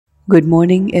Good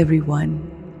morning everyone.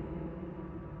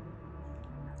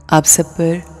 आप सब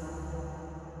पर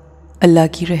अल्लाह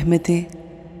की रहमतें,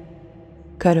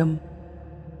 करम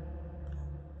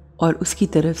और उसकी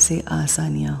तरफ से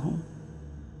आसानियाँ हों।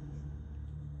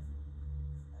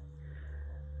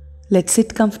 Let's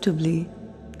sit comfortably,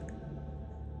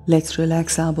 let's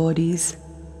relax our bodies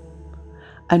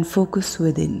and focus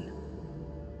with in.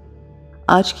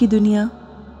 आज की दुनिया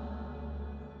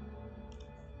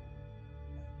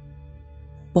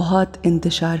बहुत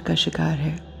इंतशार का शिकार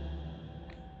है।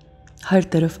 हर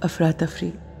तरफ अफरा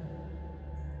तफरी,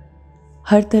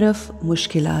 हर तरफ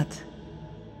मुश्किलात।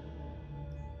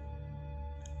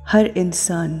 हर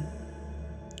इंसान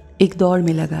एक दौड़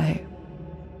में लगा है।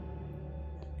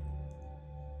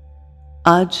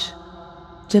 आज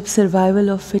जब सर्वाइवल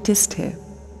ऑफ फिटेस्ट है,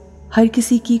 हर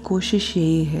किसी की कोशिश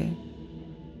यही है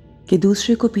कि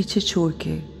दूसरे को पीछे छोड़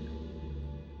के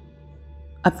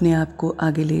अपने आप को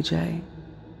आगे ले जाए,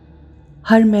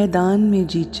 हर मैदान में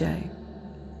जीत जाए।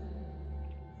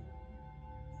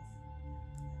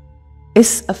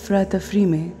 इस अफरा तफरी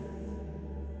में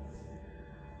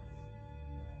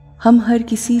हम हर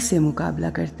किसी से मुकाबला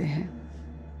करते हैं,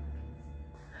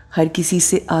 हर किसी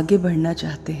से आगे बढ़ना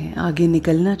चाहते हैं, आगे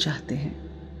निकलना चाहते हैं,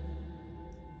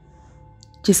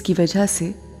 जिसकी वजह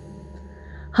से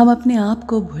हम अपने आप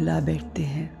को भुला बैठते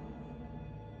हैं।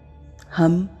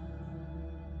 हम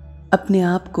अपने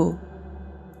आप को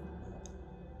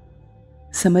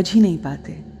समझ ही नहीं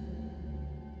पाते।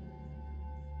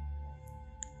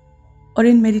 और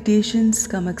इन मेडिटेशंस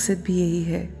का मकसद भी यही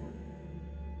है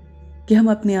कि हम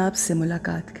अपने आप से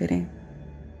मुलाकात करें,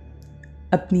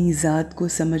 अपनी ज़ात को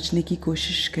समझने की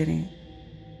कोशिश करें,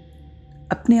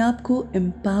 अपने आप को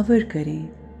एम्पावर करें,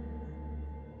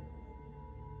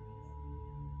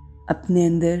 अपने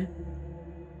अंदर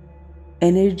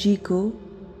एनर्जी को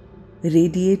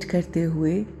रेडिएट करते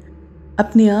हुए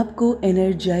अपने आप को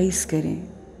एनर्जाइज करें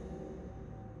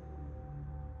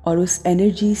और उस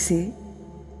एनर्जी से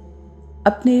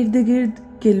अपने इर्द गिर्द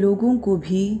के लोगों को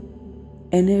भी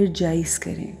एनर्जाइज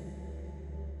करें।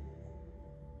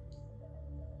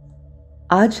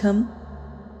 आज हम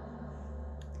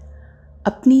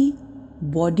अपनी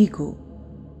बॉडी को,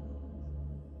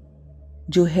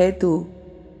 जो है तो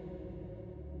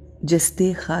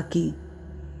जस्ते खाकी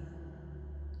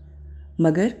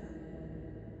मगर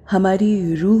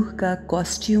हमारी रूह का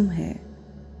कॉस्ट्यूम है,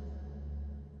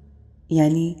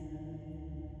 यानी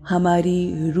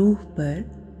हमारी रूह पर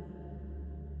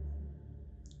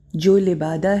जो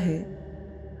लिबादा है,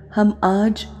 हम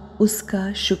आज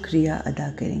उसका शुक्रिया अदा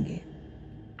करेंगे।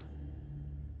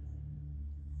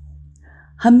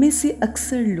 हम में से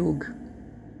अक्सर लोग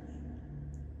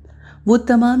वो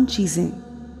तमाम चीज़ें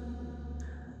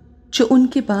जो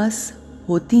उनके पास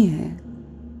होती हैं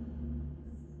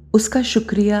उसका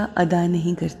शुक्रिया अदा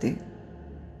नहीं करते,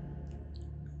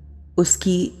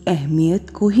 उसकी अहमियत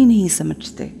को ही नहीं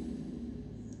समझते।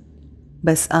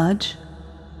 बस आज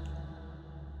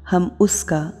हम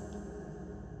उसका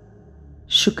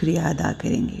शुक्रिया अदा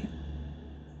करेंगे।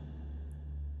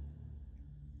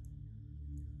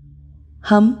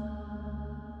 हम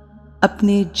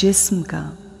अपने जिस्म का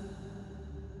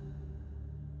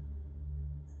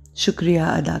शुक्रिया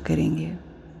अदा करेंगे।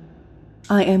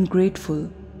 I am grateful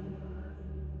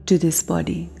to this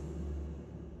body.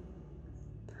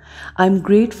 I'm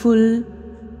grateful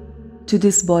to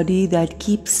this body that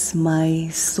keeps my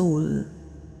soul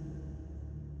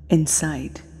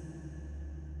inside.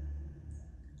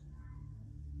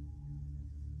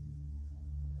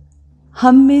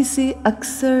 हम में से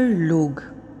अक्सर लोग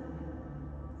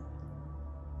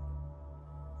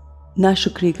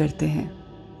नाशुक्री करते हैं,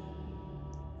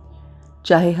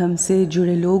 चाहे हमसे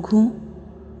जुड़े लोग हों,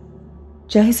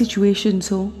 चाहे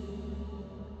सिचुएशंस हो,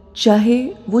 चाहे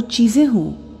वो चीज़ें हों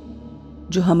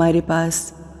जो हमारे पास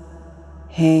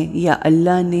हैं या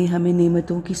अल्लाह ने हमें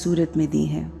नेमतों की सूरत में दी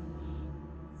हैं।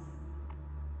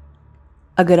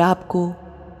 अगर आपको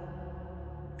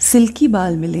सिल्की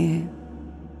बाल मिले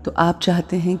हैं तो आप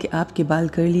चाहते हैं कि आपके बाल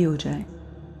कर्ली हो जाएं।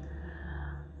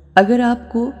 अगर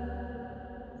आपको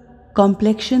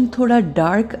कॉम्प्लेक्शन थोड़ा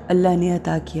डार्क अल्लाह ने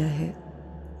अता किया है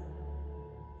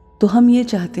तो हम ये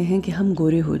चाहते हैं कि हम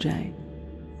गोरे हो जाएं।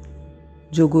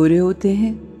 जो गोरे होते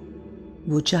हैं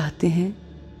वो चाहते हैं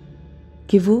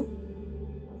कि वो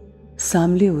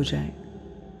सांवले हो जाएं।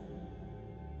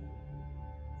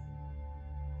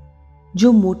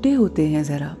 जो मोटे होते हैं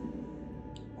ज़रा,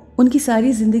 उनकी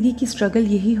सारी ज़िंदगी की स्ट्रगल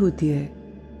यही होती है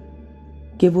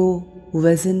कि वो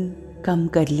वज़न कम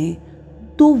कर लें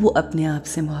तो वो अपने आप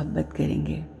से मोहब्बत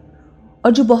करेंगे।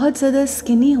 और जो बहुत ज़्यादा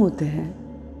स्किनी होते हैं,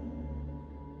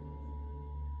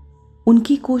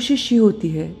 उनकी कोशिश ये होती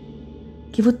है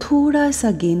कि वो थोड़ा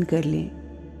सा गेन कर लें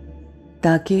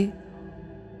ताकि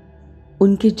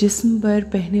उनके जिस्म पर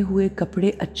पहने हुए कपड़े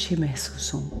अच्छे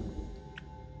महसूस हों।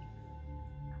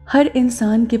 हर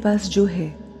इंसान के पास जो है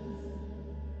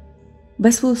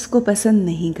बस वो उसको पसंद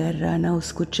नहीं कर रहा, ना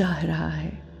उसको चाह रहा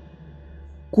है,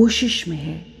 कोशिश में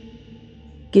है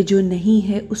कि जो नहीं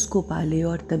है उसको पाले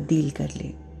और तब्दील कर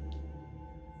ले।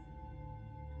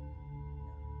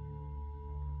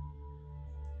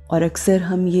 और अक्सर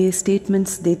हम ये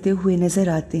स्टेटमेंट्स देते हुए नजर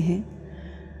आते हैं,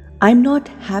 I am not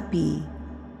happy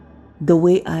the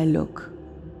way I look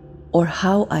और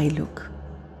हाउ आई लुक,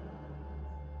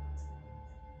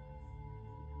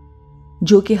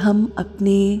 जो कि हम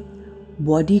अपने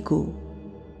बॉडी को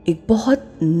एक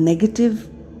बहुत नेगेटिव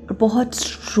और बहुत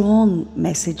स्ट्रॉन्ग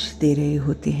मैसेज दे रहे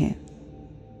होते हैं।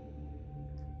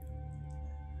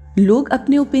 लोग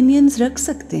अपने ओपिनियंस रख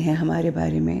सकते हैं हमारे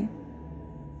बारे में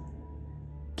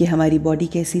कि हमारी बॉडी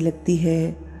कैसी लगती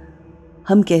है,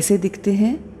 हम कैसे दिखते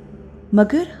हैं,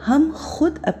 मगर हम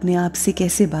खुद अपने आप से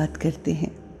कैसे बात करते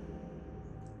हैं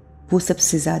वो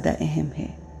सबसे ज़्यादा अहम है।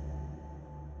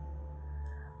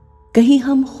 कहीं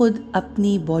हम खुद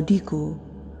अपनी बॉडी को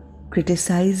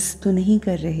क्रिटिसाइज तो नहीं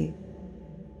कर रहे,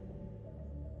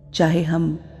 चाहे हम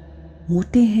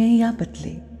मोटे हैं या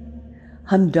पतले,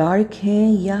 हम डार्क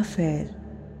हैं या फेयर,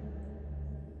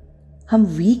 हम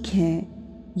वीक हैं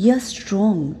या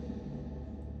स्ट्रॉन्ग,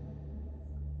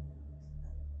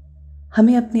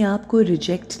 हमें अपने आप को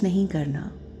रिजेक्ट नहीं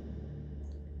करना।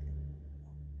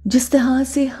 जिस तरह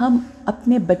से हम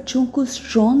अपने बच्चों को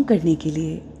स्ट्रॉन्ग करने के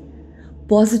लिए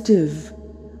पॉजिटिव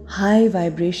हाई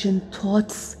वाइब्रेशन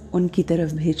थॉट्स उनकी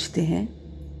तरफ भेजते हैं,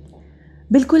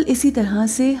 बिल्कुल इसी तरह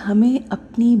से हमें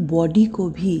अपनी बॉडी को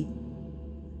भी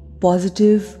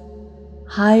पॉजिटिव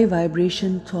हाई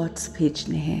वाइब्रेशन थॉट्स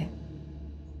भेजने हैं।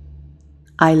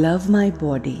 I love my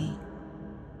body.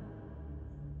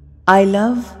 I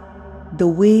love the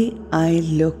way I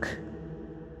look.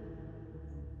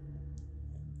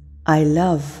 I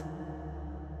love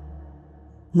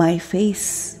my face,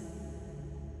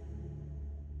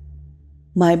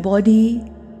 my body,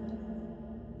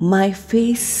 my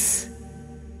face,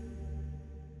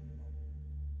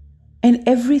 and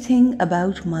everything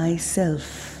about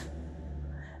myself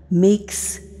makes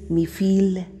me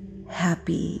feel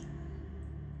happy.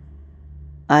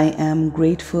 I am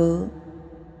grateful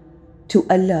to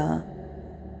Allah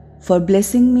for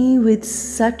blessing me with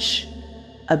such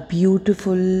a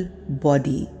beautiful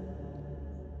body.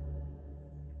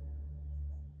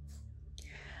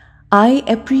 I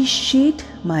appreciate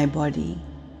my body.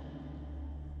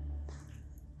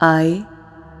 I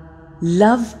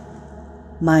love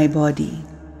my body.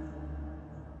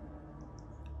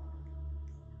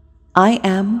 I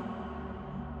am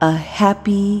a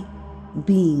happy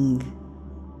being.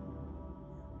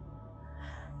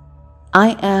 I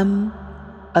am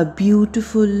a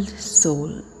beautiful soul,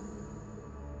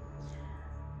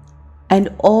 and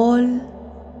all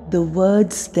the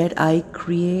words that I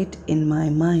create in my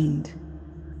mind,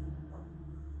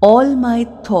 all my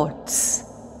thoughts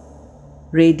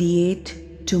radiate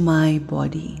to my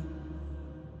body.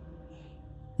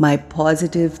 My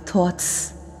positive thoughts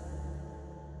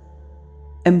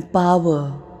empower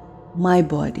my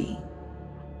body.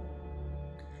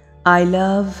 I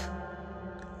love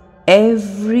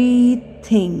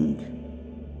everything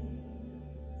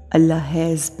Allah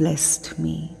has blessed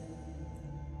me.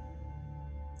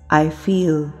 I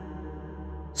feel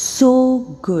so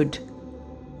good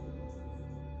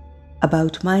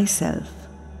about myself.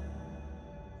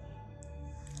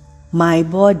 My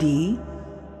body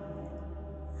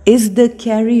is the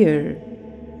carrier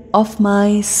of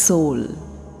my soul.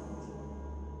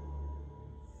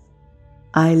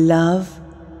 I love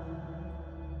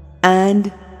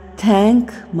and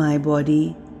thank my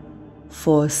body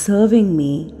for serving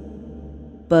me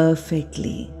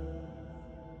perfectly.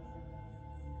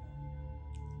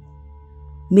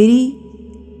 मेरी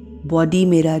body,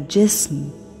 मेरा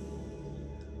जिस्म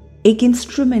एक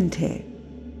instrument है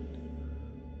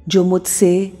जो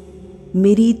मुझसे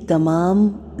मेरी तमाम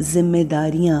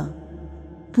जिम्मेदारियां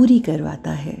पूरी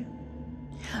करवाता है।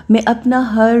 मैं अपना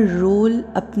हर रोल,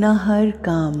 अपना हर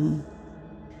काम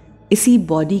इसी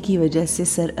बॉडी की वजह से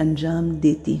सर अंजाम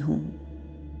देती हूँ।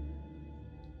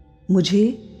 मुझे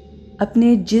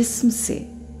अपने जिस्म से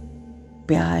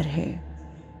प्यार है।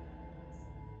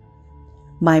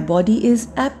 My body is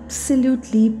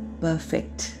absolutely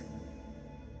perfect.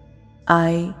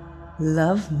 I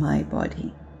love my body.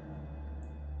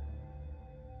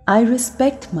 I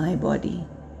respect my body.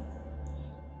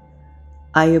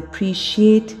 I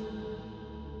appreciate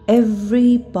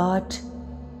every part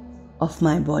of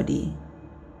my body.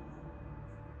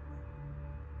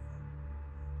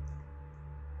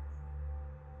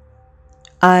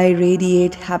 I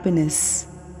radiate happiness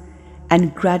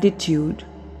and gratitude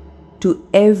to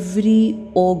every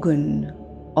organ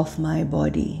of my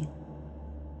body.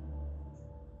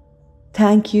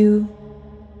 Thank you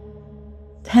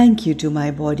to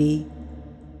my body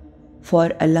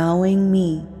for allowing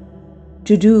me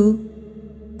to do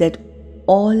that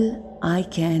all I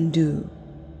can do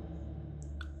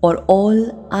or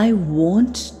all I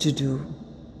want to do.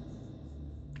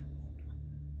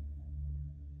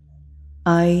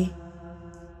 I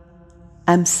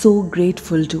am so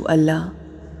grateful to Allah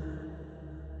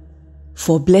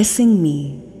for blessing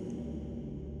me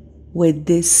with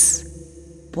this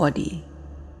body.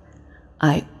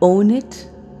 I own it,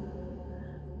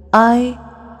 I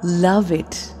love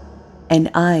it,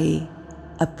 and I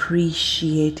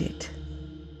appreciate it.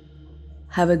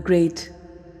 Have a great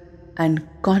and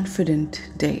confident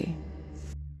day.